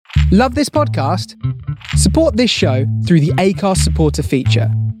Love this podcast? Support this show through the Acast supporter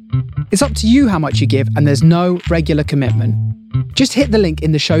feature. It's up to you how much you give, and there's no regular commitment. Just hit the link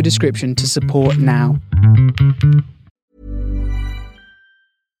in the show description to support now.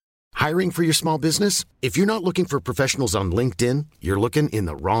 Hiring for your small business? If you're not looking for professionals on LinkedIn, you're looking in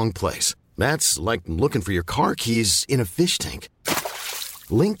the wrong place. That's like looking for your car keys in a fish tank.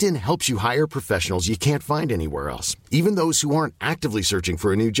 LinkedIn helps you hire professionals you can't find anywhere else, even those who aren't actively searching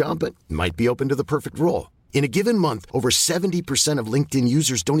for a new job but might be open to the perfect role. In a given month, over 70% of LinkedIn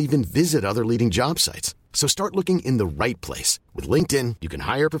users don't even visit other leading job sites. So start looking in the right place. With LinkedIn, you can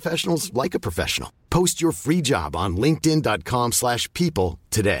hire professionals like a professional. Post your free job on linkedin.com/people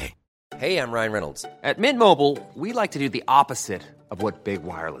today. Hey, I'm Ryan Reynolds. At Mint Mobile, we like to do the opposite of what Big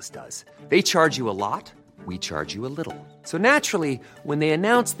Wireless does. They charge you a lot. We charge you a little. So naturally, when they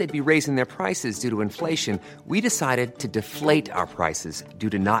announced they'd be raising their prices due to inflation, we decided to deflate our prices due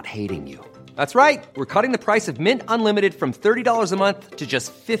to not hating you. That's right. We're cutting the price of Mint Unlimited from $30 a month to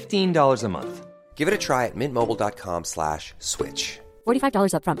just $15 a month. Give it a try at mintmobile.com/switch.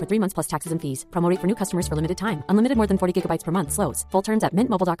 $45 up front for 3 months plus taxes and fees. Promo rate for new customers for limited time. Unlimited more than 40 gigabytes per month slows. Full terms at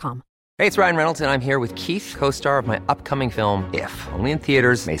mintmobile.com. Hey, it's Ryan Reynolds, and I'm here with Keith, co-star of my upcoming film, If, only in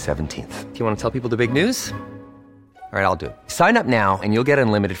theaters May 17th. Do you want to tell people the big news? All right, I'll do it. Sign up now and you'll get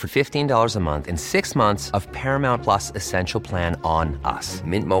unlimited for $15 a month and 6 months of Paramount Plus Essential Plan on us.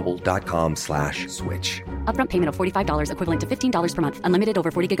 mintmobile.com/switch. Upfront payment of $45 equivalent to $15 per month. Unlimited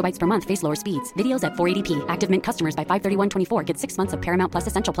over 40 gigabytes per month. Face lower speeds. Videos at 480p. Active Mint customers by 531.24 get 6 months of Paramount Plus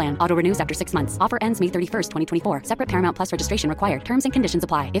Essential Plan. Auto renews after 6 months. Offer ends May 31st, 2024. Separate Paramount Plus registration required. Terms and conditions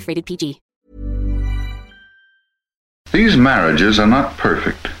apply if rated PG. These marriages are not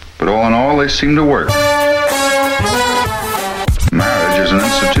perfect, but all in all, they seem to work. Marriage is an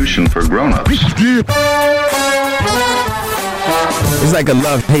institution for grown-ups. It's like a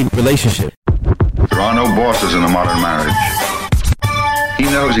love-hate relationship. There are no bosses in a modern marriage. He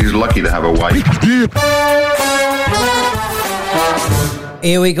knows he's lucky to have a wife.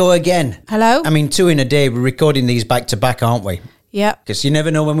 Here we go again. Hello? I mean, 2 in a day. We're recording these back to back, aren't we? Yep. Because you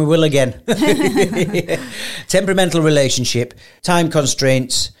never know when we will again. Temperamental relationship, time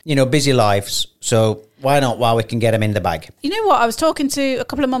constraints, busy lives. So why not while we can get them in the bag? You know what? I was talking to a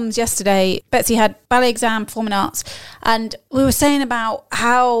couple of mums yesterday. Betsy had ballet exam, performing arts, and we were saying about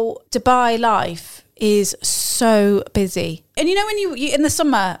how Dubai life is so busy. And when you in the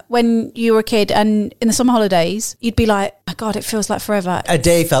summer, when you were a kid and in the summer holidays, you'd be like, oh my God, it feels like forever. A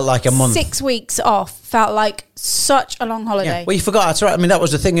day felt like a month. 6 weeks off felt like such a long holiday. Yeah. Well, you forgot how to write. I mean, that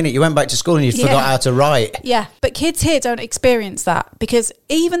was the thing, innit? You went back to school and you forgot how to write. Yeah, but kids here don't experience that because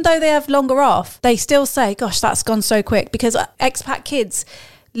even though they have longer off, they still say, gosh, that's gone so quick, because expat kids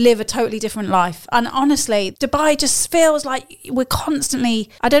live a totally different life. And honestly, Dubai just feels like we're constantly,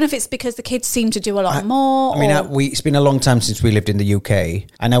 I don't know if it's because the kids seem to do a lot more. I mean, it's been a long time since we lived in the UK,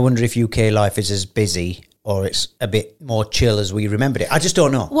 and I wonder if UK life is as busy or it's a bit more chill as we remembered it. I just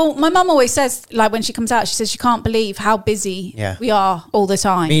don't know. Well, my mum always says, like when she comes out, she says she can't believe how busy we are all the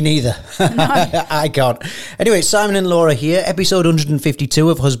time. Me neither. No. I can't. Anyway, Simon and Laura here, episode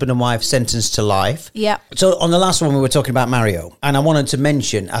 152 of Husband and Wife Sentenced to Life. Yeah. So on the last one, we were talking about Mario, and I wanted to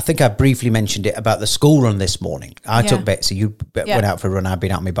mention, I think I briefly mentioned it about the school run this morning. I took Betsy, you went out for a run, I'd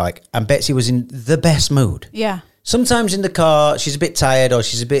been out on my bike, and Betsy was in the best mood. Yeah. Sometimes in the car, she's a bit tired or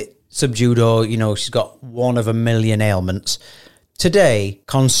she's a bit subdued, or she's got one of a million ailments. Today,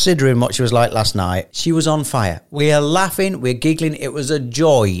 considering what she was like last night, she was on fire. We are laughing, we're giggling. It was a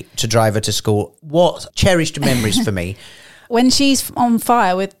joy to drive her to school. What cherished memories for me. When she's on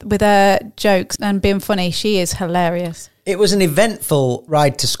fire with her jokes and being funny, she is hilarious. It was an eventful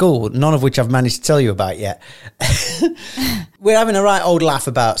ride to school, none of which I've managed to tell you about yet. We're having a right old laugh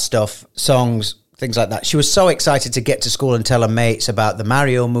about stuff, songs, things like that. She was so excited to get to school and tell her mates about the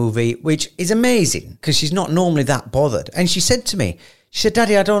Mario movie, which is amazing because she's not normally that bothered. And she said to me,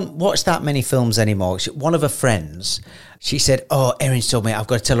 Daddy, I don't watch that many films anymore. One of her friends, she said, oh, Erin's told me I've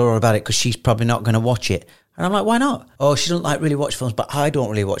got to tell her all about it because she's probably not going to watch it. And I'm like, why not? Oh, she doesn't really watch films, but I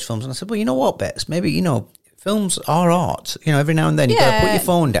don't really watch films. And I said, well, you know what, Bets? Maybe, films are art. Every now and then you got to put your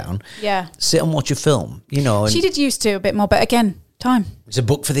phone down, sit and watch a film, And she did used to a bit more, but again, time. It's a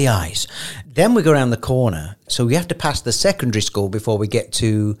book for the eyes. Then we go around the corner. So we have to pass the secondary school before we get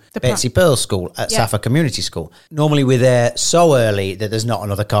to Betsy Pearl's school at Safa Community School. Normally we're there so early that there's not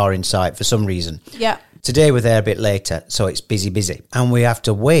another car in sight for some reason. Yeah. Today we're there a bit later, so it's busy. And we have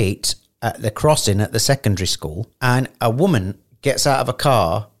to wait at the crossing at the secondary school. And a woman gets out of a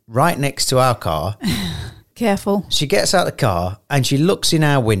car right next to our car. Careful. She gets out of the car and she looks in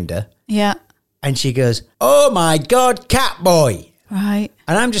our window. Yeah. And she goes, oh my God, cat boy. Right.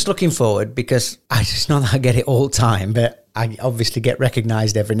 And I'm just looking forward because it's not that I get it all the time, but I obviously get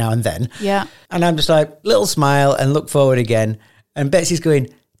recognised every now and then. Yeah. And I'm just like, little smile and look forward again. And Betsy's going,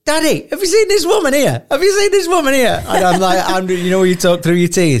 Daddy, have you seen this woman here? Have you seen this woman here? And I'm like, you know, you talk through your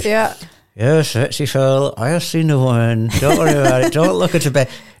teeth. Yeah. Yes, Betsy Phil, I have seen the woman. Don't worry about it. Don't look at her bed.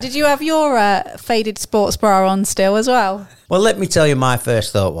 Did you have your faded sports bra on still as well? Well, let me tell you, my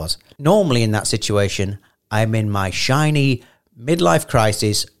first thought was, normally in that situation, I'm in my shiny midlife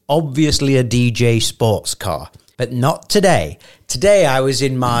crisis, obviously a DJ sports car. But not today. Today I was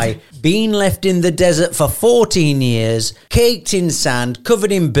in my been left in the desert for 14 years, caked in sand,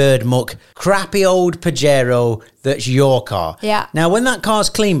 covered in bird muck, crappy old Pajero that's your car. Yeah. Now, when that car's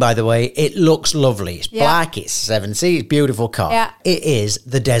clean, by the way, it looks lovely. It's Yeah. black, it's 7 seats, beautiful car. Yeah. It is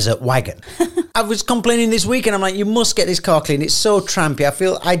the desert wagon. I was complaining this week and I'm like, you must get this car clean. It's so trampy.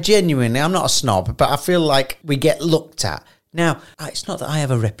 I'm not a snob, but I feel like we get looked at. Now, it's not that I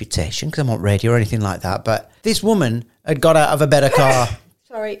have a reputation because I'm on radio or anything like that, but this woman had got out of a better car.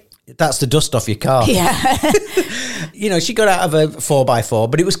 Sorry. That's the dust off your car. Yeah. You know, she got out of a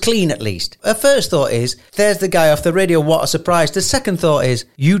 4x4, but it was clean at least. Her first thought is, there's the guy off the radio, what a surprise. The second thought is,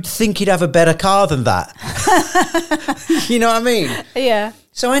 you'd think he'd have a better car than that. You know what I mean? Yeah.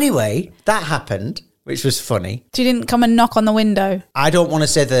 So anyway, that happened, which was funny. She didn't come and knock on the window. I don't want to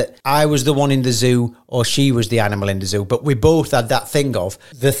say that I was the one in the zoo or she was the animal in the zoo, but we both had that thing of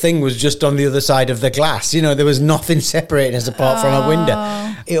the thing was just on the other side of the glass. You know, there was nothing separating us apart from a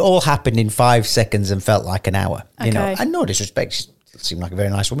window. It all happened in 5 seconds and felt like an hour. You know, and no disrespect, she seemed like a very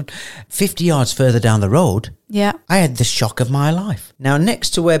nice woman. 50 yards further down the road, yeah, I had the shock of my life. Now, next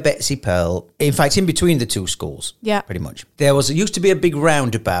to where Betsy Pearl, in fact, in between the two schools, yeah, pretty much, there used to be a big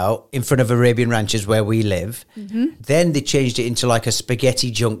roundabout in front of Arabian Ranches where we live. Mm-hmm. Then they changed it into like a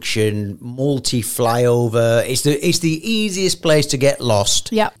spaghetti junction, multi-flyover. It's the easiest place to get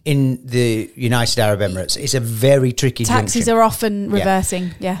lost in the United Arab Emirates. It's a very tricky Taxis junction. are often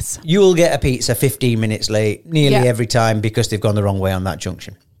reversing, yes. You will get a pizza 15 minutes late nearly every time because they've gone the wrong way on that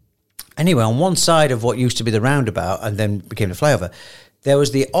junction. Anyway, on one side of what used to be the roundabout and then became the flyover, there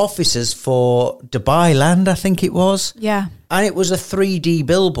was the offices for Dubai Land, I think it was. Yeah. And it was a 3D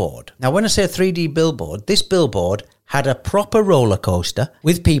billboard. Now, when I say a 3D billboard, this billboard had a proper roller coaster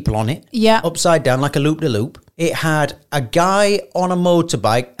with people on it. Yeah. Upside down like a loop-de-loop. It had a guy on a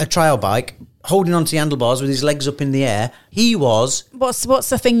motorbike, a trial bike, holding onto the handlebars with his legs up in the air. He was... What's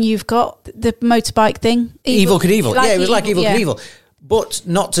the thing you've got? The motorbike thing? Evil Knievel. Like it was like Evil yeah. Knievel. But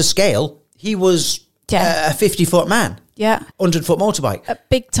not to scale. He was a 50-foot man. Yeah. 100-foot motorbike. A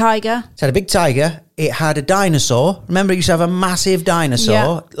big tiger. It had a big tiger. It had a dinosaur. Remember, it used to have a massive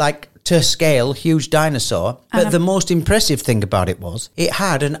dinosaur, like to scale, huge dinosaur. But the most impressive thing about it was it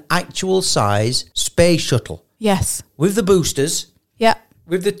had an actual size space shuttle. Yes. With the boosters. Yeah.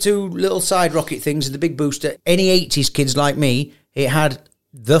 With the two little side rocket things and the big booster. Any 80s kids like me, it had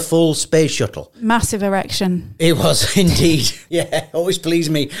the full space shuttle. Massive erection. It was indeed. Yeah, always pleased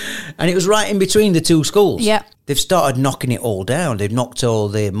me. And it was right in between the two schools. Yeah. They've started knocking it all down. They've knocked all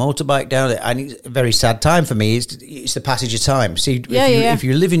the motorbike down. And it's a very sad time for me. It's the passage of time. See, if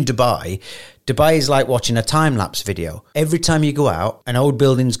you live in Dubai is like watching a time-lapse video. Every time you go out, an old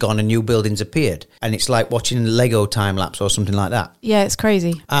building's gone, a new building's appeared. And it's like watching Lego time-lapse or something like that. Yeah, it's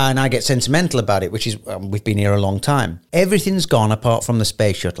crazy. And I get sentimental about it, which is, we've been here a long time. Everything's gone apart from the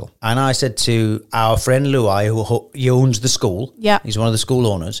space shuttle. And I said to our friend Luai, he owns the school. Yeah. He's one of the school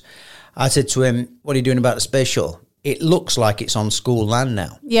owners. I said to him, what are you doing about the space shuttle? It looks like it's on school land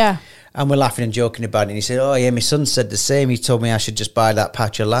now. Yeah. And we're laughing and joking about it. And he said, oh, yeah, my son said the same. He told me I should just buy that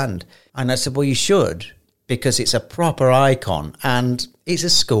patch of land. And I said, well, you should, because it's a proper icon. And it's a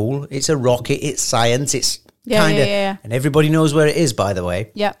school. It's a rocket. It's science. It's kind of... And everybody knows where it is, by the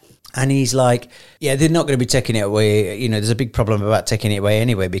way. Yeah. And he's like, yeah, they're not going to be taking it away. You know, there's a big problem about taking it away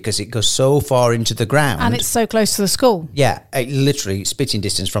anyway, because it goes so far into the ground. And it's so close to the school. Yeah, literally spitting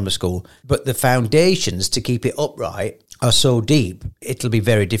distance from the school. But the foundations to keep it upright are so deep, it'll be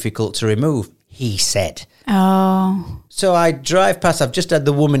very difficult to remove, he said. Oh. So I drive past, I've just had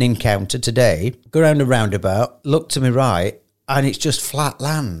the woman encounter today, go around a roundabout, look to my right, and it's just flat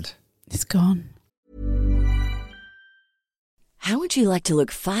land. It's gone. How would you like to look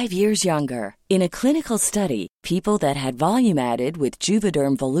 5 years younger? In a clinical study, people that had volume added with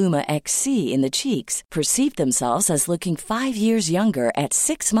Juvederm Voluma XC in the cheeks perceived themselves as looking 5 years younger at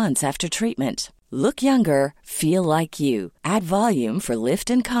 6 months after treatment. Look younger, feel like you. Add volume for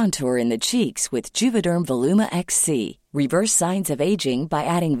lift and contour in the cheeks with Juvederm Voluma XC. Reverse signs of aging by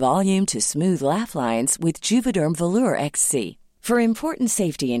adding volume to smooth laugh lines with Juvederm Volure XC. For important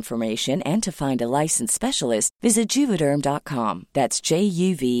safety information and to find a licensed specialist, visit Juvederm.com. That's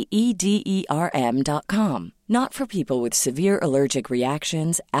JUVEDERM.com. Not for people with severe allergic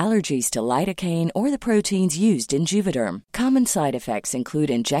reactions, allergies to lidocaine, or the proteins used in Juvederm. Common side effects include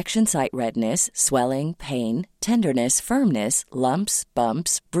injection site redness, swelling, pain, tenderness, firmness, lumps,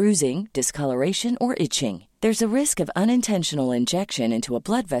 bumps, bruising, discoloration, or itching. There's a risk of unintentional injection into a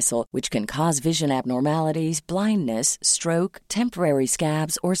blood vessel, which can cause vision abnormalities, blindness, stroke, temporary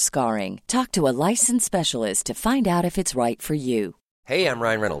scabs, or scarring. Talk to a licensed specialist to find out if it's right for you. Hey, I'm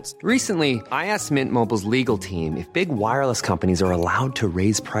Ryan Reynolds. Recently, I asked Mint Mobile's legal team if big wireless companies are allowed to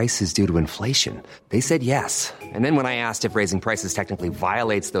raise prices due to inflation. They said yes. And then when I asked if raising prices technically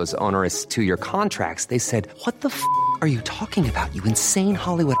violates those onerous 2-year contracts, they said, "What the f*** are you talking about, you insane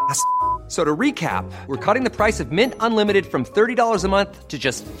Hollywood ass?" So to recap, we're cutting the price of Mint Unlimited from $30 a month to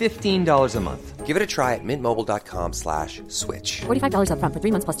just $15 a month. Give it a try at mintmobile.com/switch. $45 up front for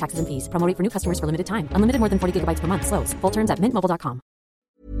 3 months plus taxes and fees. Promo rate for new customers for limited time. Unlimited more than 40 gigabytes per month. Slows full terms at mintmobile.com.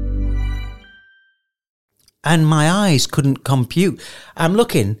 And my eyes couldn't compute. I'm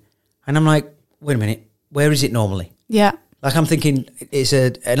looking and I'm like, wait a minute, where is it normally? Yeah. Like I'm thinking it's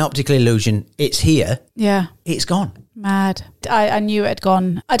an optical illusion. It's here. Yeah. It's gone. Mad. I knew it had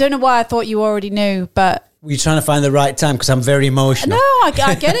gone. I don't know why I thought you already knew, but... Were you trying to find the right time? Because I'm very emotional. No, I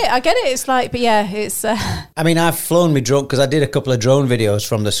get it. I get it. It's like, but yeah, it's... I mean, I've flown me drone because I did a couple of drone videos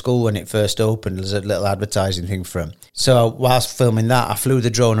from the school when it first opened. There's a little advertising thing for them. So whilst filming that, I flew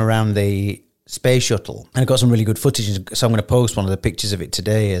the drone around the space shuttle and I got some really good footage. So I'm going to post one of the pictures of it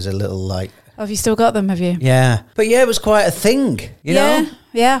today as a little like... Have you still got them, have you? Yeah. But yeah, it was quite a thing, you know?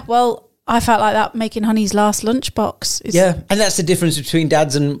 Yeah, well... I felt like that making Honey's last lunchbox. Yeah, and that's the difference between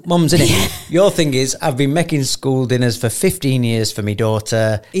dads and mums, isn't it? Your thing is, I've been making school dinners for 15 years for my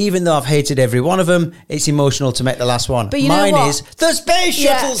daughter. Even though I've hated every one of them, it's emotional to make the last one. But mine is, the space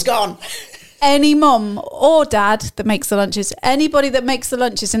shuttle's gone. Any mum or dad that makes the lunches, anybody that makes the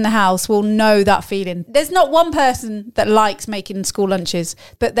lunches in the house will know that feeling. There's not one person that likes making school lunches,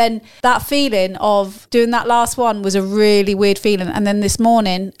 but then that feeling of doing that last one was a really weird feeling. And then this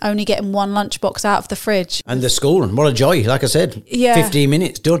morning, only getting one lunchbox out of the fridge. And the school, and what a joy, like I said, 15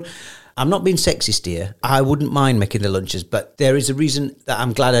 minutes, done. I'm not being sexist here. I wouldn't mind making the lunches, but there is a reason that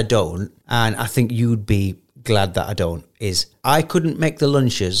I'm glad I don't, and I think you'd be glad that I don't, is I couldn't make the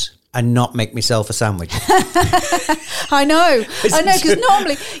lunches and not make myself a sandwich. I know, because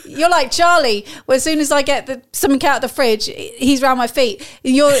normally you're like Charlie, where as soon as I get something out of the fridge, he's round my feet.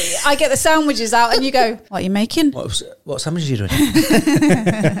 I get the sandwiches out and you go, what are you making? What sandwiches are you doing?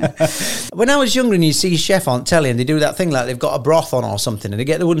 When I was younger and you see chef on telly and they do that thing like they've got a broth on or something and they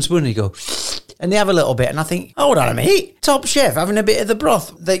get the wooden spoon and you go, and they have a little bit and I think, hold on a minute, top chef having a bit of the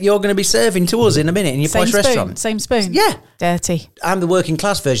broth that you're going to be serving to us in a minute in your posh restaurant. Same spoon. Yeah. Dirty. I'm the working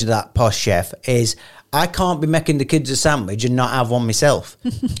class version of that posh chef is I can't be making the kids a sandwich and not have one myself.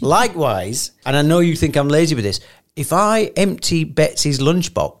 Likewise, and I know you think I'm lazy with this, if I empty Betsy's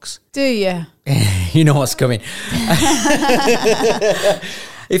lunchbox... Do you? You know what's coming.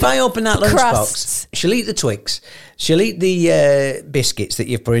 If I open that lunchbox, she'll eat the Twix, she'll eat the biscuits that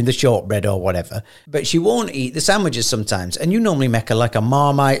you've put in, the shortbread or whatever, but she won't eat the sandwiches sometimes. And you normally make her like a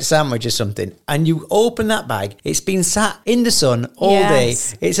Marmite sandwich or something. And you open that bag, it's been sat in the sun all day.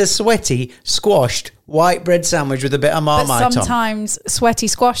 It's a sweaty, squashed white bread sandwich with a bit of Marmite on. But sometimes sweaty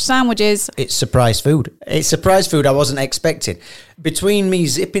squash sandwiches. It's surprise food. It's surprise food I wasn't expecting. Between me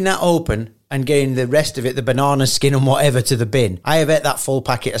zipping that open and getting the rest of it, the banana skin and whatever, to the bin, I have ate that full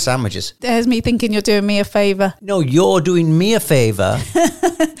packet of sandwiches. There's me thinking you're doing me a favour. No, you're doing me a favour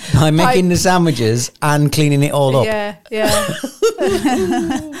by making the sandwiches and cleaning it all up. Yeah.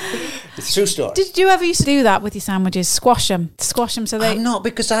 It's a true story. Did you ever used to do that with your sandwiches? Squash them so they... I'm not,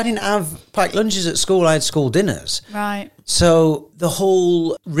 because I didn't have packed lunches at school. I had school dinners. Right. So the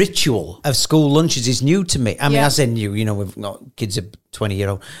whole ritual of school lunches is new to me. I mean, I say new, we've got kids of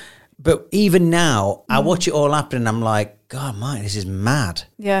 20-year-old. But even now, I watch it all happen and I'm like, God, man, this is mad.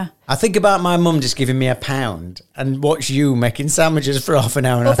 Yeah. I think about my mum just giving me £1 and watch you making sandwiches for half an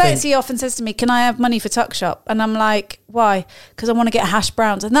hour. Well, Betsy often says to me, can I have money for tuck shop? And I'm like, why? Because I want to get hash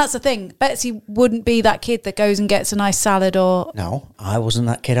browns. And that's the thing. Betsy wouldn't be that kid that goes and gets a nice salad or... No, I wasn't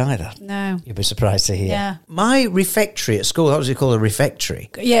that kid either. No. You'll be surprised to hear. Yeah. My refectory at school, that was what you call a refectory.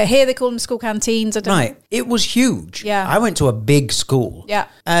 Yeah, here they call them school canteens. Right. It was huge. Yeah. I went to a big school. Yeah.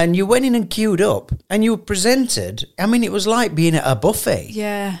 And you went in and queued up and you were presented. I mean, it was like being at a buffet.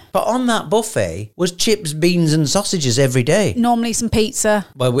 Yeah. But But on that buffet was chips, beans and sausages every day. Normally some pizza.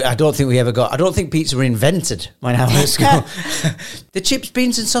 Well, I don't think pizza were invented when I was at school. The chips,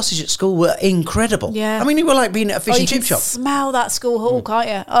 beans and sausage at school were incredible. Yeah. I mean, it were like being at a fish and you chip can shop. smell that school hall, can't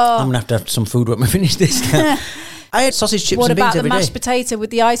you? Oh. I'm going to have some food when we finish this now. I had sausage, chips and beans every day. What about the mashed potato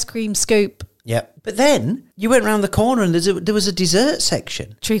with the ice cream scoop? Yeah. But then you went round the corner and there was a dessert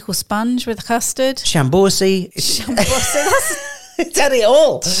section. Treacle sponge with custard. Shambosi. It's had it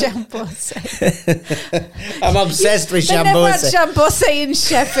all. Shambosi. I'm obsessed with They never had Shambosi. Shambosi in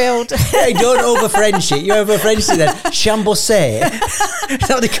Sheffield. Hey, don't over-French it. You over-French it then. Shambosi. That's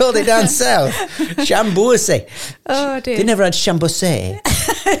what they called it down south. Shambosi. Oh, dear. They never had Shambosi.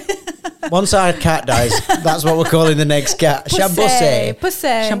 Once our cat dies, that's what we're calling the next cat. Shambosi. Pussy.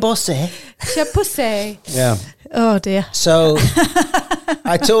 Shambosi. Shambosi. Yeah. Oh, dear. So,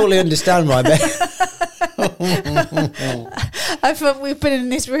 I totally understand why. I thought we've been in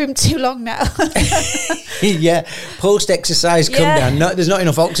this room too long now. Yeah, post-exercise come Yeah. down. No, there's not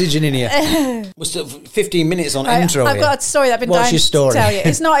enough oxygen in here. We're still 15 minutes on intro I've here. got a story that I've been What's dying your story? to tell you.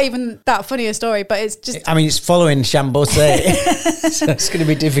 It's not even that funny a story, but it's just... I mean, it's following Shambosi, so it's going to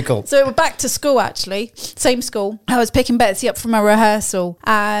be difficult. So we're back to school, actually. Same school. I was picking Betsy up from a rehearsal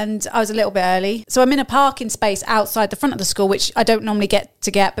and I was a little bit early. So I'm in a parking space outside the front of the school, which I don't normally get,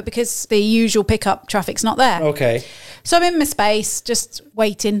 but because the usual pickup traffic's not there. Okay. So I'm in my space, just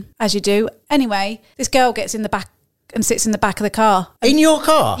waiting, as you do. Anyway, this girl gets in the back and sits in the back of the car. In your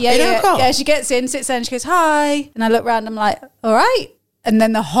car? Yeah, in our car? yeah. She gets in, sits there and she goes, hi. And I look around, I'm like, all right. And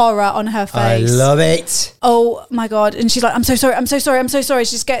then the horror on her face. I love it. Oh my God. And she's like, I'm so sorry.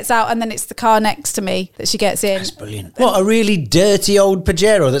 She just gets out and then it's the car next to me that she gets in. That's brilliant. What, a really dirty old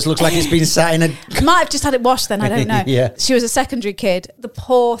Pajero that looks like it's been sat in a... Might have just had it washed then, I don't know. Yeah. She was a secondary kid. The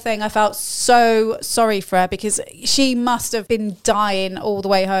poor thing, I felt so sorry for her because she must have been dying all the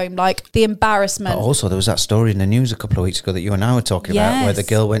way home. Like the embarrassment. But also, there was that story in the news a couple of weeks ago that you and I were talking about where the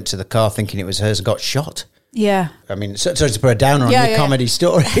girl went to the car thinking it was hers and got shot. Yeah. I mean, sorry to put a downer on your comedy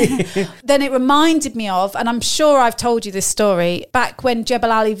story. Then it reminded me of, and I'm sure I've told you this story, back when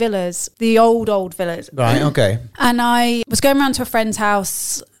Jebel Ali Villas, the old villas. Right, okay. And I was going around to a friend's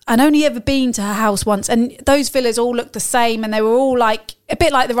house. I'd only ever been to her house once. And those villas all looked the same. And they were all like, a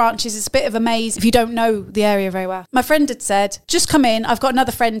bit like the ranches. It's a bit of a maze if you don't know the area very well. My friend had said, just come in. I've got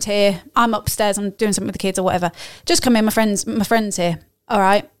another friend here. I'm upstairs. I'm doing something with the kids or whatever. Just come in. My friend's here. All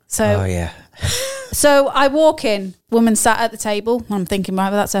right. So, oh, yeah. So I walk in, woman sat at the table. I'm thinking, right,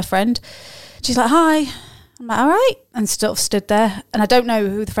 well, that's her friend. She's like, hi. I'm like, all right. And stood there. And I don't know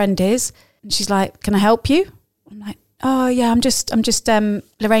who the friend is. And she's like, can I help you? I'm like, oh, yeah, I'm just,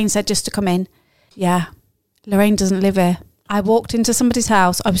 Lorraine said just to come in. Yeah, Lorraine doesn't live here. I walked into somebody's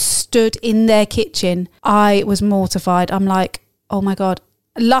house. I was stood in their kitchen. I was mortified. I'm like, oh, my God.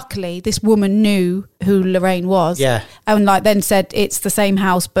 Luckily, this woman knew who Lorraine was. Yeah. And like then said, it's the same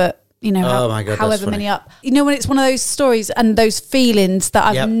house, but you know, oh my God, however many up. You know, when it's one of those stories and those feelings that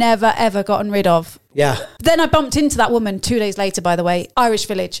I've never, ever gotten rid of. Yeah. Then I bumped into that woman 2 days later, by the way, Irish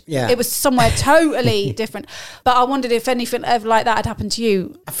Village. Yeah. It was somewhere totally different. But I wondered if anything ever like that had happened to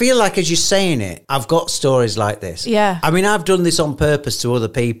you. I feel like as you're saying it, I've got stories like this. Yeah. I mean, I've done this on purpose to other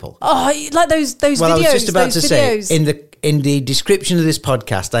people. Oh, like those videos. Well, I was just about to videos. say, in the description of this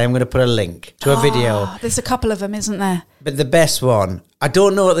podcast, I am going to put a link to a video. There's a couple of them, isn't there? But the best one, I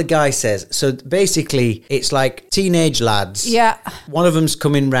don't know what the guy says. So basically, it's like teenage lads. Yeah. One of them's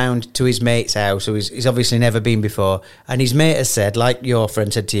coming round to his mate's house, who he's obviously never been before. And his mate has said, like your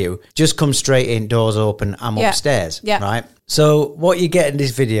friend said to you, just come straight in, doors open, I'm upstairs. Yeah. Right? So what you get in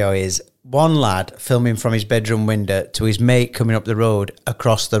this video is one lad filming from his bedroom window to his mate coming up the road,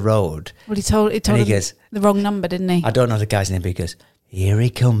 across the road. Well, he told him goes, the wrong number, didn't he? I don't know the guy's name, but he goes, here he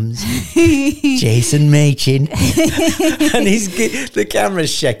comes, Jason Machin. And the camera's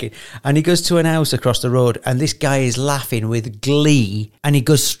shaking. And he goes to an house across the road and this guy is laughing with glee and he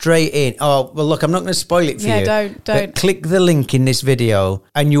goes straight in. Oh, well, look, I'm not going to spoil it for you. Yeah, don't. But click the link in this video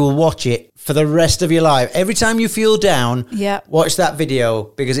and you will watch it for the rest of your life. Every time you feel down, watch that video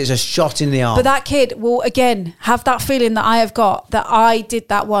because it's a shot in the arm. But that kid will, again, have that feeling that I have got, that I did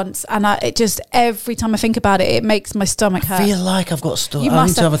that once. And it just, every time I think about it, it makes my stomach hurt. I feel like I've got stories. I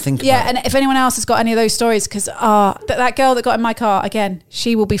need to have a think about it. Yeah, and if anyone else has got any of those stories, because that girl that got in my car, again,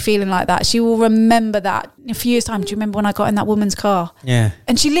 she will be feeling like that. She will remember that in a few years' time. Do you remember when I got in that woman's car? Yeah.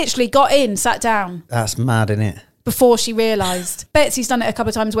 And she literally got in, sat down. That's mad, isn't it? Before she realised. Betsy's done it a couple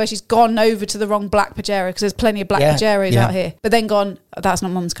of times where she's gone over to the wrong black Pajero because there's plenty of black Pajeros out here. But then gone, that's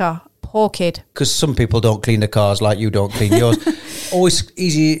not mum's car. Poor kid. Because some people don't clean their cars like you don't clean yours. Always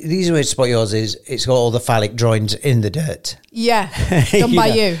easy. The easy way to spot yours is it's got all the phallic drawings in the dirt. Yeah, done by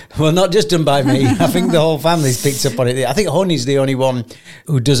you. Well, not just done by me. I think the whole family's picked up on it. I think Honey's the only one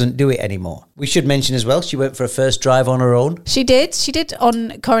who doesn't do it anymore. We should mention as well, she went for a first drive on her own. She did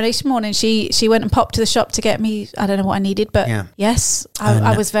on Coronation morning. She went and popped to the shop to get me, I don't know what I needed, but yes,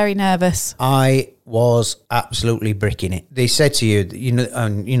 I was very nervous. I was absolutely bricking it. They said to you,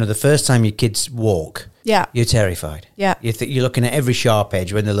 the first time your kids walk, you're terrified. Yeah. You're looking at every sharp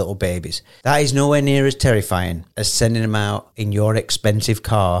edge when they're little babies. That is nowhere near as terrifying as sending them out in your expensive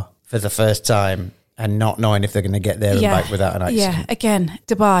car for the first time and not knowing if they're going to get there and back without an accident. Yeah, again,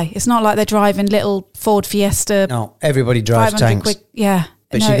 Dubai. It's not like they're driving little Ford Fiesta. No, everybody drives tanks.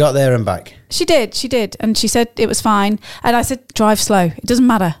 But she got there and back. She did. And she said it was fine. And I said, drive slow. It doesn't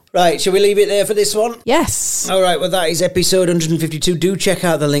matter. Right, shall we leave it there for this one? Yes. All right, well, that is episode 152. Do check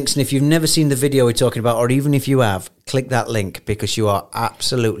out the links. And if you've never seen the video we're talking about, or even if you have, click that link because you are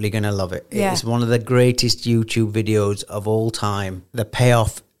absolutely going to love it. Yeah. It's one of the greatest YouTube videos of all time. The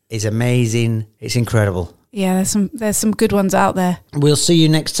payoff is amazing. It's incredible. Yeah, there's some good ones out there. We'll see you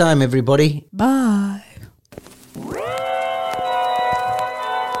next time, everybody. Bye.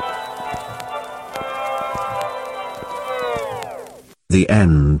 The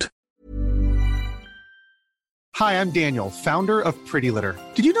end. Hi, I'm Daniel, founder of Pretty Litter.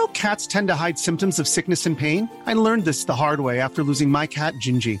 Did you know cats tend to hide symptoms of sickness and pain? I learned this the hard way after losing my cat,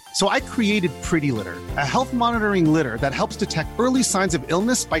 Gingy. So I created Pretty Litter, a health monitoring litter that helps detect early signs of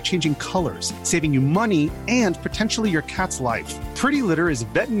illness by changing colors, saving you money and potentially your cat's life. Pretty Litter is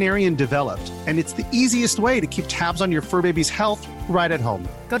veterinarian developed, and it's the easiest way to keep tabs on your fur baby's health right at home.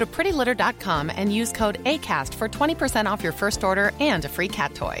 Go to prettylitter.com and use code ACAST for 20% off your first order and a free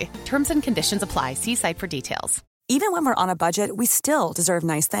cat toy. Terms and conditions apply. See site for details. Even when we're on a budget, we still deserve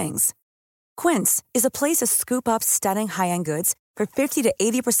nice things. Quince is a place to scoop up stunning high-end goods for 50 to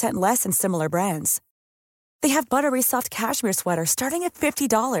 80% less than similar brands. They have buttery soft cashmere sweaters starting at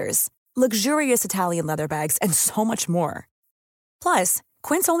 $50, luxurious Italian leather bags, and so much more. Plus,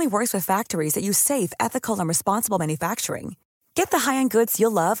 Quince only works with factories that use safe, ethical, and responsible manufacturing. Get the high-end goods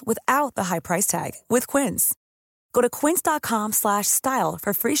you'll love without the high price tag with Quince. Go to quince.com/style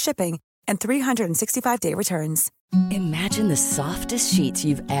for free shipping and 365-day returns. Imagine the softest sheets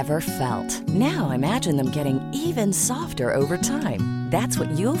you've ever felt. Now imagine them getting even softer over time. That's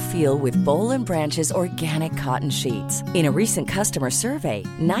what you'll feel with Boll & Branch's organic cotton sheets. In a recent customer survey,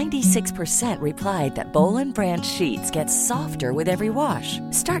 96% replied that Boll & Branch sheets get softer with every wash.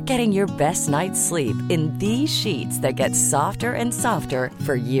 Start getting your best night's sleep in these sheets that get softer and softer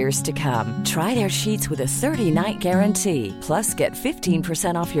for years to come. Try their sheets with a 30-night guarantee. Plus, get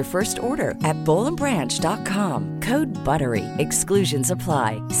 15% off your first order at bollandbranch.com. Code BUTTERY. Exclusions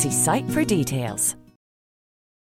apply. See site for details.